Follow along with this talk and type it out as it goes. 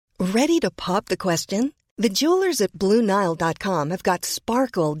Ready to pop the question? The jewelers at BlueNile.com have got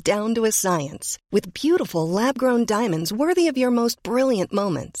sparkle down to a science with beautiful lab-grown diamonds worthy of your most brilliant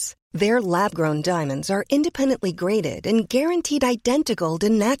moments. Their lab-grown diamonds are independently graded and guaranteed identical to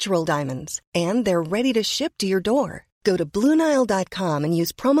natural diamonds, and they're ready to ship to your door. Go to BlueNile.com and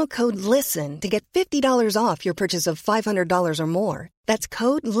use promo code LISTEN to get $50 off your purchase of $500 or more. That's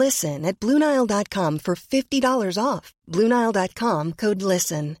code LISTEN at BlueNile.com for $50 off. BlueNile.com, code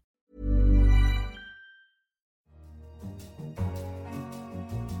LISTEN.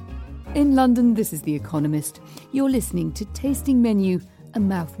 In London, this is The Economist. You're listening to Tasting Menu, a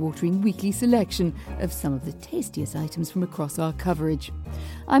mouth-watering weekly selection of some of the tastiest items from across our coverage.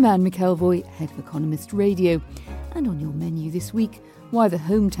 I'm Anne McElvoy, head of Economist Radio. And on your menu this week, why the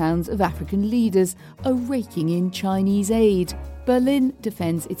hometowns of African leaders are raking in Chinese aid. Berlin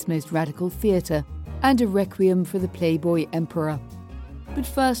defends its most radical theatre. And a requiem for the Playboy Emperor. But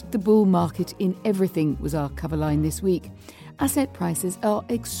first, the bull market in everything was our cover line this week. Asset prices are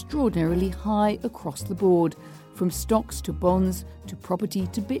extraordinarily high across the board, from stocks to bonds to property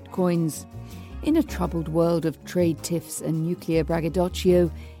to bitcoins. In a troubled world of trade tiffs and nuclear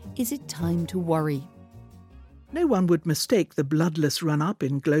braggadocio, is it time to worry? No one would mistake the bloodless run-up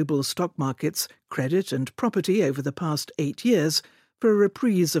in global stock markets, credit and property over the past 8 years for a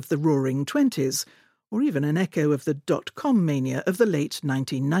reprise of the Roaring '20s, or even an echo of the dot-com mania of the late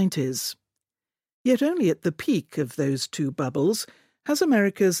 1990s. Yet only at the peak of those two bubbles has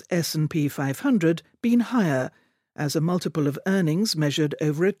America's S&P 500 been higher, as a multiple of earnings measured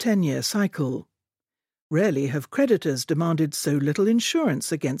over a 10-year cycle. Rarely have creditors demanded so little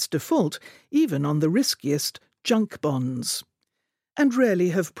insurance against default, even on the riskiest junk bonds. And rarely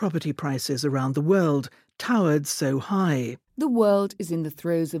have property prices around the world towered so high. The world is in the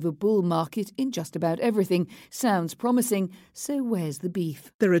throes of a bull market in just about everything. Sounds promising, so where's the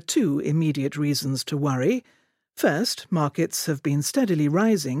beef? There are two immediate reasons to worry. First, markets have been steadily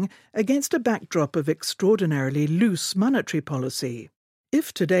rising against a backdrop of extraordinarily loose monetary policy.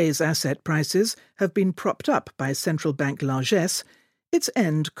 If today's asset prices have been propped up by central bank largesse, its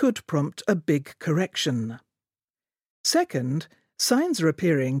end could prompt a big correction. Second, signs are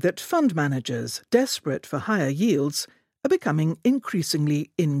appearing that fund managers, desperate for higher yields, are becoming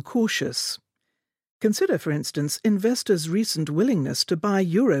increasingly incautious. Consider, for instance, investors' recent willingness to buy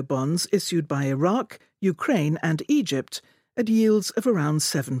Eurobonds issued by Iraq, Ukraine and Egypt at yields of around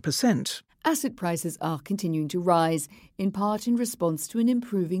 7%. Asset prices are continuing to rise, in part in response to an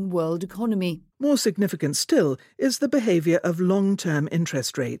improving world economy. More significant still is the behaviour of long-term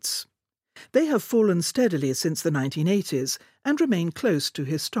interest rates. They have fallen steadily since the 1980s and remain close to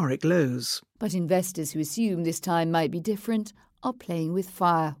historic lows. But investors who assume this time might be different are playing with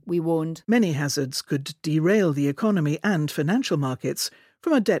fire, we warned. Many hazards could derail the economy and financial markets,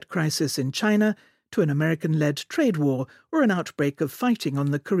 from a debt crisis in China to an American-led trade war or an outbreak of fighting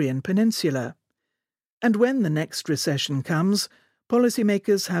on the Korean peninsula. And when the next recession comes,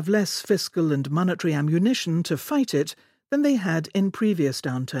 policymakers have less fiscal and monetary ammunition to fight it than they had in previous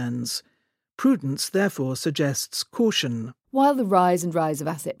downturns. Prudence, therefore, suggests caution. While the rise and rise of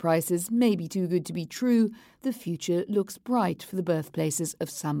asset prices may be too good to be true, the future looks bright for the birthplaces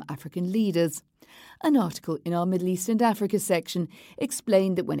of some African leaders. An article in our Middle East and Africa section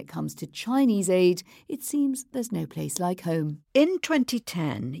explained that when it comes to Chinese aid, it seems there's no place like home. In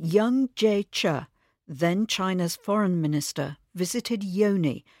 2010, young Jie Che, then China's foreign minister, visited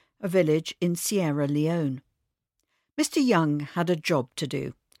Yoni, a village in Sierra Leone. Mr. Young had a job to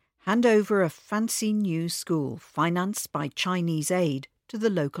do. Hand over a fancy new school financed by Chinese aid to the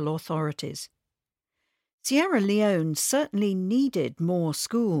local authorities. Sierra Leone certainly needed more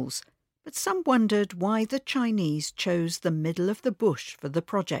schools, but some wondered why the Chinese chose the middle of the bush for the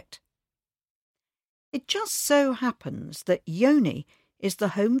project. It just so happens that Yoni is the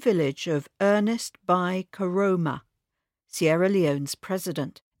home village of Ernest Bai Koroma, Sierra Leone's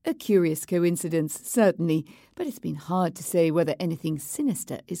president. A curious coincidence, certainly, but it's been hard to say whether anything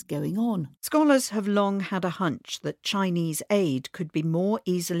sinister is going on. Scholars have long had a hunch that Chinese aid could be more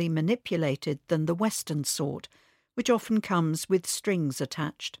easily manipulated than the Western sort, which often comes with strings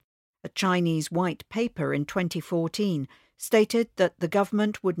attached. A Chinese white paper in 2014 stated that the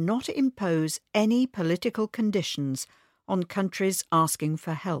government would not impose any political conditions on countries asking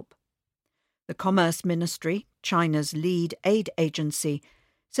for help. The Commerce Ministry, China's lead aid agency,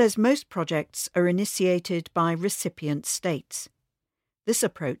 says most projects are initiated by recipient states. This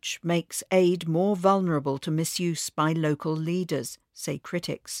approach makes aid more vulnerable to misuse by local leaders, say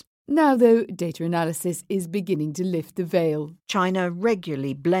critics. Now, though, data analysis is beginning to lift the veil. China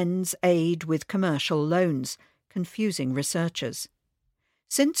regularly blends aid with commercial loans, confusing researchers.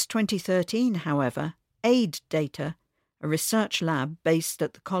 Since 2013, however, AID Data, a research lab based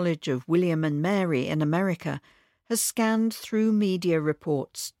at the College of William and Mary in America, has scanned through media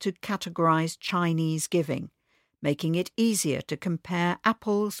reports to categorise Chinese giving, making it easier to compare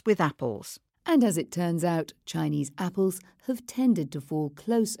apples with apples. And as it turns out, Chinese apples have tended to fall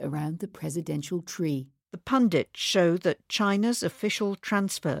close around the presidential tree. The pundits show that China's official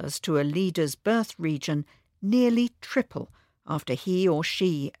transfers to a leader's birth region nearly triple after he or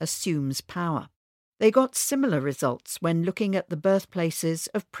she assumes power. They got similar results when looking at the birthplaces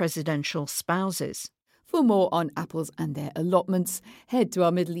of presidential spouses. For more on apples and their allotments, head to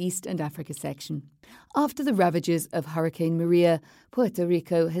our Middle East and Africa section. After the ravages of Hurricane Maria, Puerto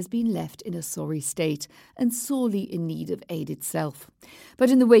Rico has been left in a sorry state and sorely in need of aid itself. But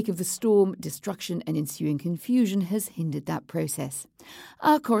in the wake of the storm, destruction and ensuing confusion has hindered that process.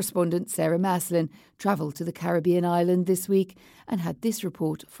 Our correspondent Sarah Maslin travelled to the Caribbean island this week and had this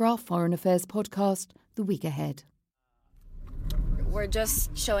report for our Foreign Affairs podcast, The Week Ahead. We're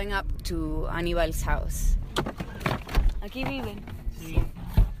just showing up to Aníbal's house. Aquí viven. Sí.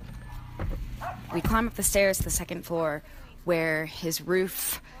 We climb up the stairs to the second floor, where his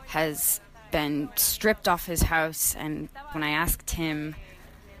roof has been stripped off his house, and when I asked him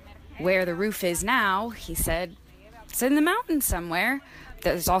where the roof is now, he said it's in the mountains somewhere.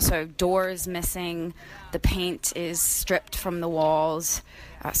 There's also doors missing. The paint is stripped from the walls.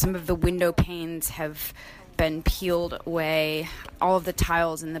 Some of the window panes have been peeled away. All of the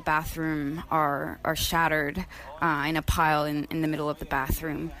tiles in the bathroom are shattered in a pile in the middle of the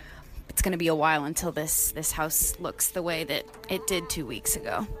bathroom. It's going to be a while until this house looks the way that it did 2 weeks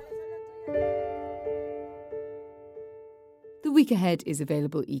ago. The Week Ahead is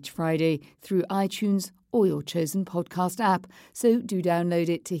available each Friday through iTunes or your chosen podcast app, so do download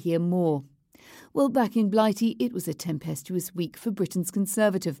it to hear more. Well, back in Blighty, it was a tempestuous week for Britain's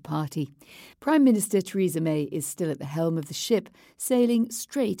Conservative Party. Prime Minister Theresa May is still at the helm of the ship, sailing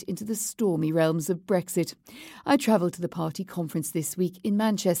straight into the stormy realms of Brexit. I travelled to the party conference this week in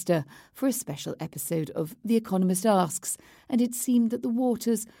Manchester for a special episode of The Economist Asks, and it seemed that the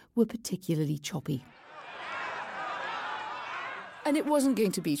waters were particularly choppy. And it wasn't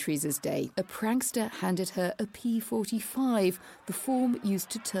going to be Theresa's day. A prankster handed her a P45, the form used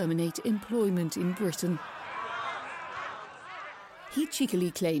to terminate employment in Britain. He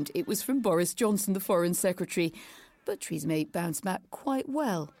cheekily claimed it was from Boris Johnson, the Foreign Secretary, but Theresa May bounced back quite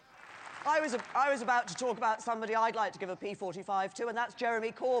well. I was about to talk about somebody I'd like to give a P45 to, and that's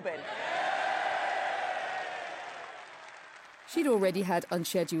Jeremy Corbyn. She'd already had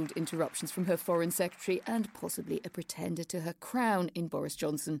unscheduled interruptions from her Foreign Secretary and possibly a pretender to her crown in Boris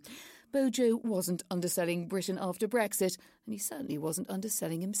Johnson. Bojo wasn't underselling Britain after Brexit, and he certainly wasn't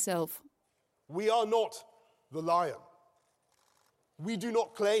underselling himself. We are not the lion. We do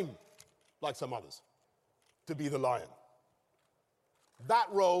not claim, like some others, to be the lion. That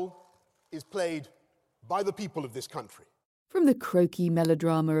role is played by the people of this country. From the croaky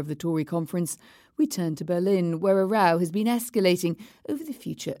melodrama of the Tory conference, we turn to Berlin, where a row has been escalating over the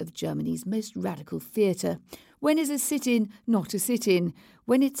future of Germany's most radical theatre. When is a sit-in not a sit-in?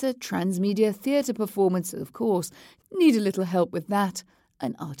 When it's a transmedia theatre performance, of course. Need a little help with that?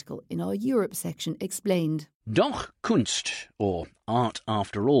 An article in our Europe section explained. Doch Kunst, or Art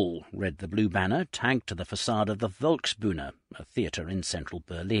After All, read the blue banner tagged to the facade of the Volksbühne, a theatre in central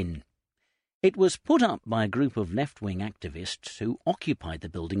Berlin. It was put up by a group of left-wing activists who occupied the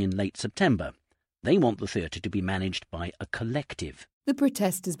building in late September. They want the theatre to be managed by a collective. The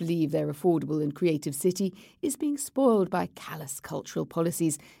protesters believe their affordable and creative city is being spoiled by callous cultural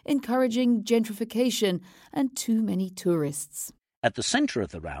policies, encouraging gentrification and too many tourists. At the centre of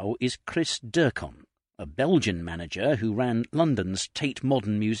the row is Chris Durkon, a Belgian manager who ran London's Tate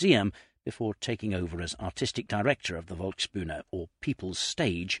Modern Museum before taking over as artistic director of the Volksbühne, or People's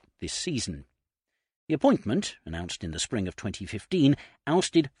Stage, this season. The appointment, announced in the spring of 2015,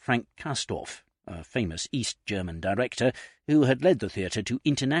 ousted Frank Kastorf, a famous East German director who had led the theatre to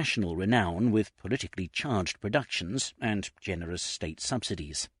international renown with politically charged productions and generous state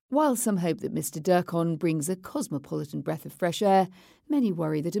subsidies. While some hope that Mr. Durkon brings a cosmopolitan breath of fresh air, many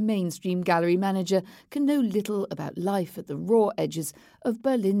worry that a mainstream gallery manager can know little about life at the raw edges of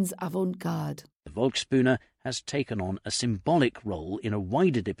Berlin's avant-garde. The Volksbühne has taken on a symbolic role in a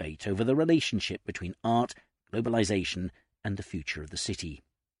wider debate over the relationship between art, globalisation and the future of the city.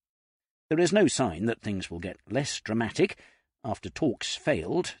 There is no sign that things will get less dramatic. After talks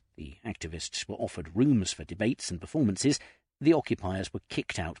failed, the activists were offered rooms for debates and performances. The occupiers were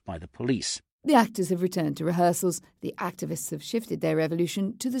kicked out by the police. The actors have returned to rehearsals. The activists have shifted their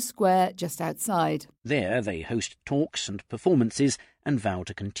revolution to the square just outside. There they host talks and performances and vow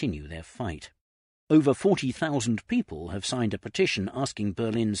to continue their fight. Over 40,000 people have signed a petition asking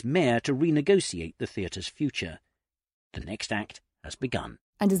Berlin's mayor to renegotiate the theatre's future. The next act has begun.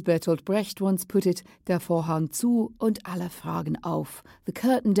 And as Bertolt Brecht once put it, der Vorhang zu und alle Fragen auf, the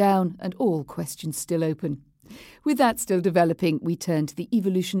curtain down and all questions still open. With that still developing, we turn to the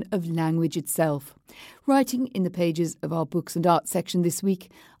evolution of language itself. Writing in the pages of our books and art section this week,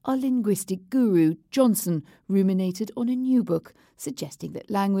 our linguistic guru, Johnson, ruminated on a new book, suggesting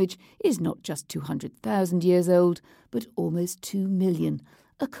that language is not just 200,000 years old, but almost 2 million.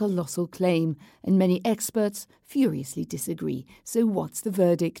 A colossal claim, and many experts furiously disagree. So what's the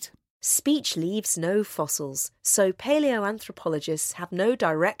verdict? Speech leaves no fossils, so paleoanthropologists have no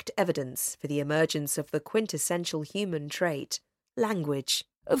direct evidence for the emergence of the quintessential human trait, language.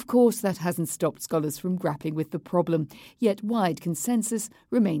 Of course, that hasn't stopped scholars from grappling with the problem, yet wide consensus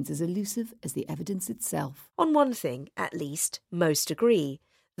remains as elusive as the evidence itself. On one thing, at least, most agree.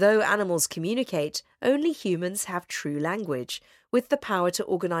 Though animals communicate, only humans have true language, with the power to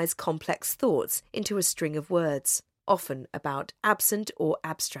organise complex thoughts into a string of words, often about absent or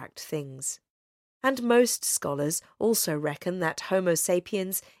abstract things. And most scholars also reckon that Homo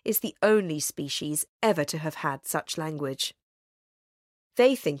sapiens is the only species ever to have had such language.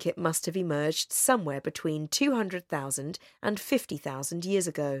 They think it must have emerged somewhere between 200,000 and 50,000 years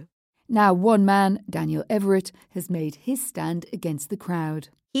ago. Now one man, Daniel Everett, has made his stand against the crowd.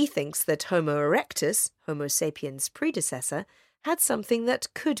 He thinks that Homo erectus, Homo sapiens' predecessor, had something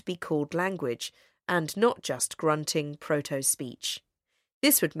that could be called language, and not just grunting proto-speech.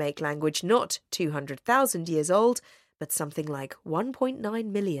 This would make language not 200,000 years old, but something like 1.9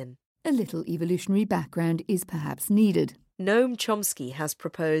 million. A little evolutionary background is perhaps needed. Noam Chomsky has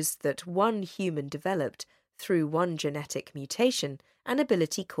proposed that one human developed, through one genetic mutation, an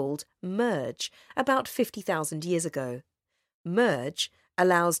ability called merge, about 50,000 years ago. Merge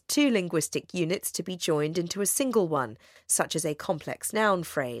allows two linguistic units to be joined into a single one, such as a complex noun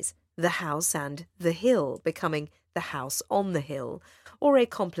phrase, the house and the hill becoming the house on the hill, or a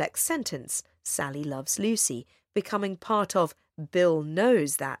complex sentence, Sally loves Lucy, becoming part of Bill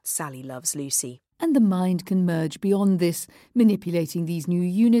knows that Sally loves Lucy. And the mind can merge beyond this, manipulating these new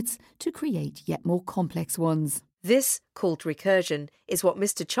units to create yet more complex ones. This, called recursion, is what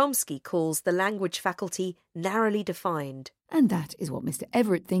Mr. Chomsky calls the language faculty narrowly defined. And that is what Mr.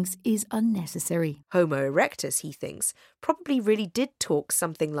 Everett thinks is unnecessary. Homo erectus, he thinks, probably really did talk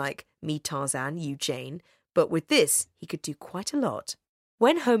something like me Tarzan, you Jane, but with this he could do quite a lot.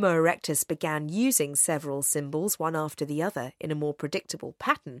 When Homo erectus began using several symbols one after the other in a more predictable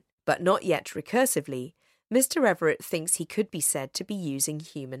pattern, but not yet recursively, Mr. Everett thinks he could be said to be using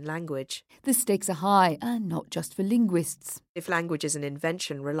human language. The stakes are high, and not just for linguists. If language is an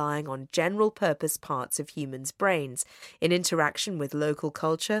invention relying on general-purpose parts of humans' brains in interaction with local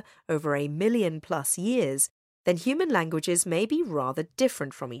culture over 1 million+ years, then human languages may be rather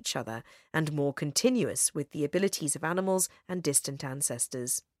different from each other and more continuous with the abilities of animals and distant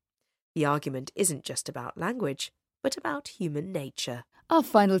ancestors. The argument isn't just about language, but about human nature. Our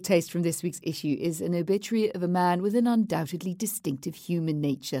final taste from this week's issue is an obituary of a man with an undoubtedly distinctive human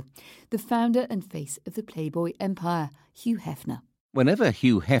nature, the founder and face of the Playboy empire, Hugh Hefner. Whenever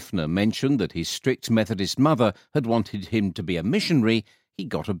Hugh Hefner mentioned that his strict Methodist mother had wanted him to be a missionary, he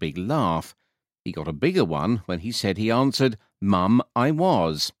got a big laugh. He got a bigger one when he said he answered, "Mum, I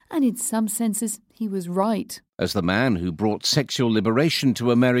was." And in some senses, he was right. As the man who brought sexual liberation to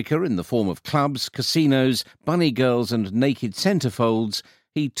America in the form of clubs, casinos, bunny girls and naked centerfolds,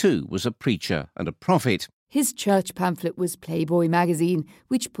 he too was a preacher and a prophet. His church pamphlet was Playboy magazine,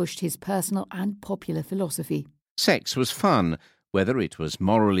 which pushed his personal and popular philosophy. Sex was fun. Whether it was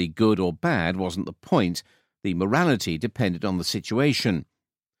morally good or bad wasn't the point. The morality depended on the situation.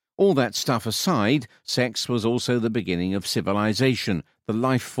 All that stuff aside, sex was also the beginning of civilization, the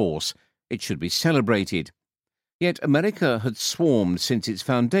life force. It should be celebrated. Yet America had swarmed since its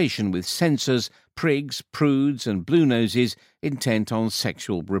foundation with censors, prigs, prudes and blue noses intent on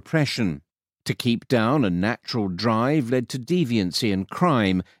sexual repression. To keep down a natural drive led to deviancy and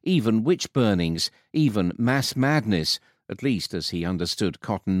crime, even witch burnings, even mass madness, at least as he understood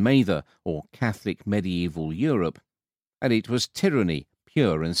Cotton Mather or Catholic medieval Europe. And it was tyranny,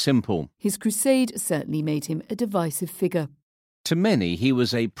 pure and simple. His crusade certainly made him a divisive figure. To many he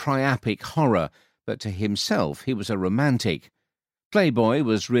was a priapic horror, but to himself he was a romantic. Playboy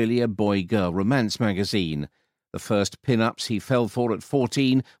was really a boy-girl romance magazine. The first pin-ups he fell for at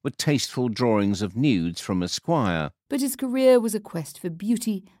 14 were tasteful drawings of nudes from Esquire. But his career was a quest for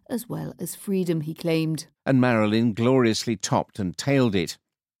beauty as well as freedom, he claimed. And Marilyn gloriously topped and tailed it.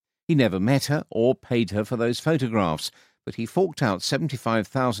 He never met her or paid her for those photographs, but he forked out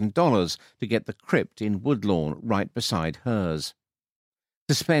 $75,000 to get the crypt in Woodlawn right beside hers.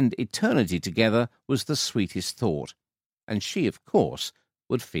 To spend eternity together was the sweetest thought, and she, of course,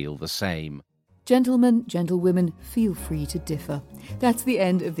 would feel the same. Gentlemen, gentlewomen, feel free to differ. That's the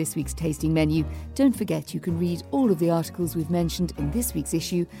end of this week's tasting menu. Don't forget you can read all of the articles we've mentioned in this week's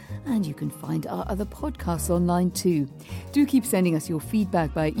issue, and you can find our other podcasts online too. Do keep sending us your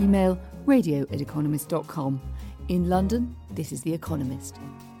feedback by email, radio@economist.com. In London, this is The Economist.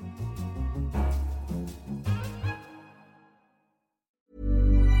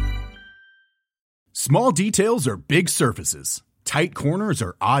 Small details are big surfaces. Tight corners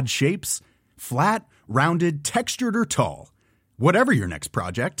are odd shapes. Flat, rounded, textured, or tall. Whatever your next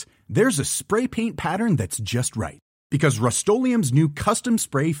project, there's a spray paint pattern that's just right. Because Rust-Oleum's new Custom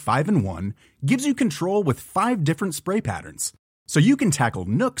Spray 5-in-1 gives you control with 5 different spray patterns. So you can tackle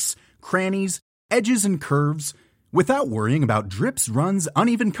nooks, crannies, edges, and curves without worrying about drips, runs,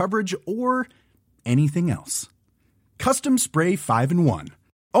 uneven coverage, or anything else. Custom Spray 5-in-1.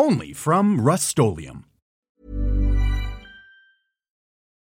 Only from Rust-Oleum.